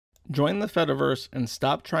Join the Fediverse and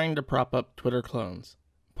stop trying to prop up Twitter clones.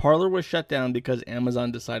 Parler was shut down because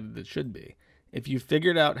Amazon decided it should be. If you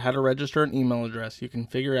figured out how to register an email address, you can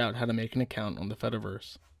figure out how to make an account on the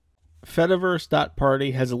Fediverse.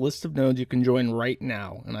 Fediverse.party has a list of nodes you can join right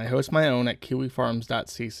now, and I host my own at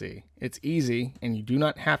kiwifarms.cc. It's easy, and you do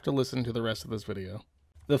not have to listen to the rest of this video.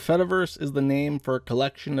 The Fediverse is the name for a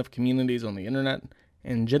collection of communities on the internet.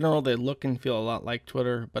 In general, they look and feel a lot like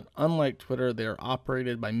Twitter, but unlike Twitter, they are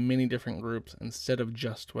operated by many different groups instead of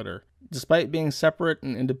just Twitter. Despite being separate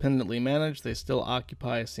and independently managed, they still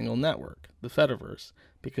occupy a single network, the Fediverse,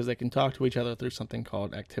 because they can talk to each other through something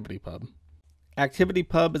called ActivityPub.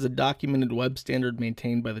 ActivityPub is a documented web standard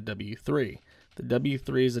maintained by the W3. The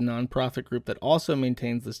W3 is a nonprofit group that also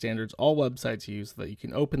maintains the standards all websites use so that you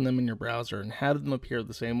can open them in your browser and have them appear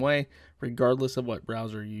the same way, regardless of what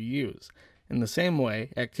browser you use. In the same way,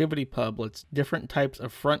 ActivityPub lets different types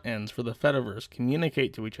of front ends for the Fediverse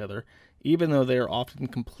communicate to each other, even though they are often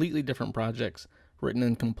completely different projects written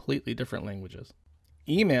in completely different languages.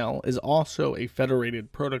 Email is also a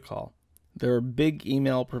federated protocol. There are big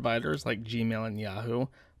email providers like Gmail and Yahoo,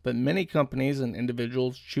 but many companies and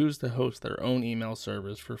individuals choose to host their own email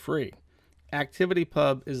servers for free.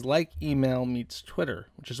 ActivityPub is like email meets Twitter,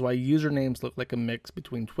 which is why usernames look like a mix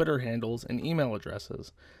between Twitter handles and email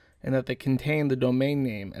addresses, and that they contain the domain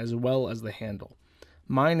name as well as the handle.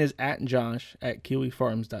 Mine is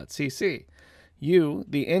 @josh@kiwifarms.cc. You,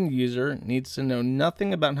 the end user, needs to know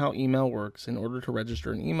nothing about how email works in order to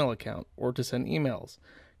register an email account or to send emails.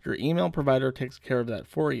 Your email provider takes care of that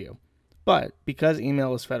for you. But because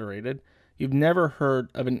email is federated, you've never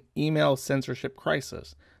heard of an email censorship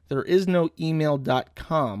crisis. There is no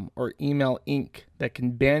email.com or email Inc. that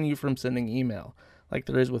can ban you from sending email, like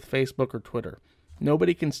there is with Facebook or Twitter.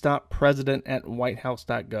 Nobody can stop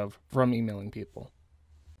president@whitehouse.gov from emailing people.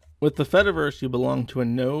 With the Fediverse, you belong to a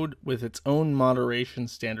node with its own moderation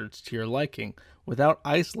standards to your liking, without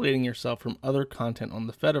isolating yourself from other content on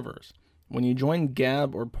the Fediverse. When you join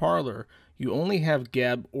Gab or Parler, you only have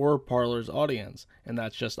Gab or Parler's audience, and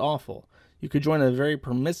that's just awful. You could join a very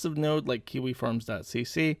permissive node like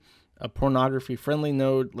kiwifarms.cc, a pornography-friendly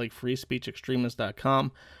node like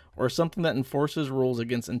freespeechextremist.com, or something that enforces rules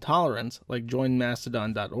against intolerance like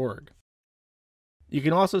joinmastodon.org. You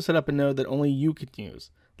can also set up a node that only you can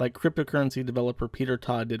use, like cryptocurrency developer Peter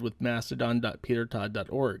Todd did with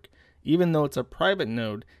mastodon.petertodd.org. Even though it's a private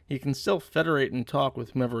node, he can still federate and talk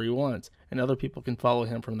with whomever he wants, and other people can follow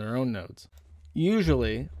him from their own nodes.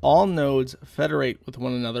 Usually, all nodes federate with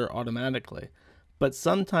one another automatically, but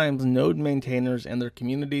sometimes node maintainers and their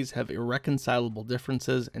communities have irreconcilable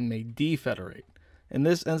differences and may defederate. In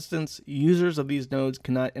this instance, users of these nodes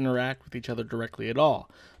cannot interact with each other directly at all,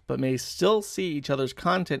 but may still see each other's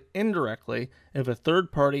content indirectly if a third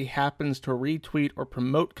party happens to retweet or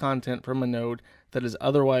promote content from a node that is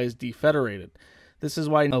otherwise defederated. This is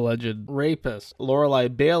why alleged rapist Lorelei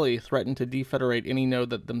Bailey threatened to defederate any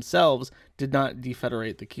node that themselves did not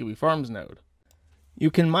defederate the Kiwi Farms node.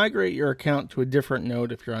 You can migrate your account to a different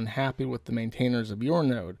node if you're unhappy with the maintainers of your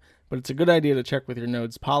node, but it's a good idea to check with your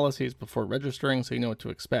node's policies before registering so you know what to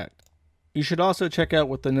expect. You should also check out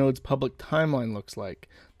what the node's public timeline looks like.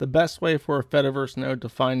 The best way for a Fediverse node to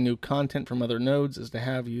find new content from other nodes is to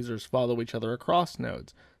have users follow each other across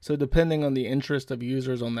nodes. So depending on the interest of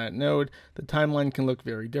users on that node, the timeline can look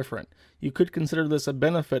very different. You could consider this a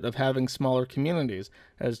benefit of having smaller communities,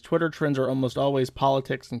 as Twitter trends are almost always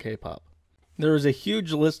politics and K-pop. There is a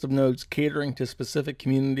huge list of nodes catering to specific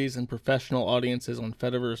communities and professional audiences on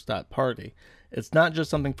Fediverse.party. It's not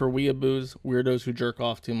just something for weeaboos, weirdos who jerk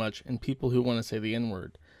off too much, and people who want to say the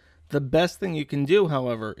N-word. The best thing you can do,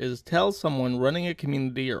 however, is tell someone running a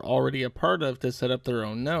community you're already a part of to set up their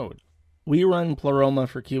own node. We run Pleroma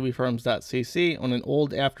for kiwifarms.cc on an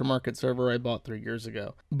old aftermarket server I bought 3 years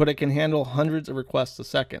ago, but it can handle hundreds of requests a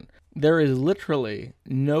second. There is literally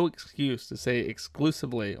no excuse to say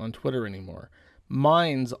exclusively on Twitter anymore.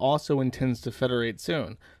 Minds also intends to federate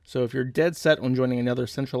soon, so if you're dead set on joining another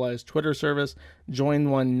centralized Twitter service,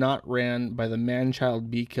 join one not ran by the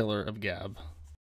man-child bee killer of Gab.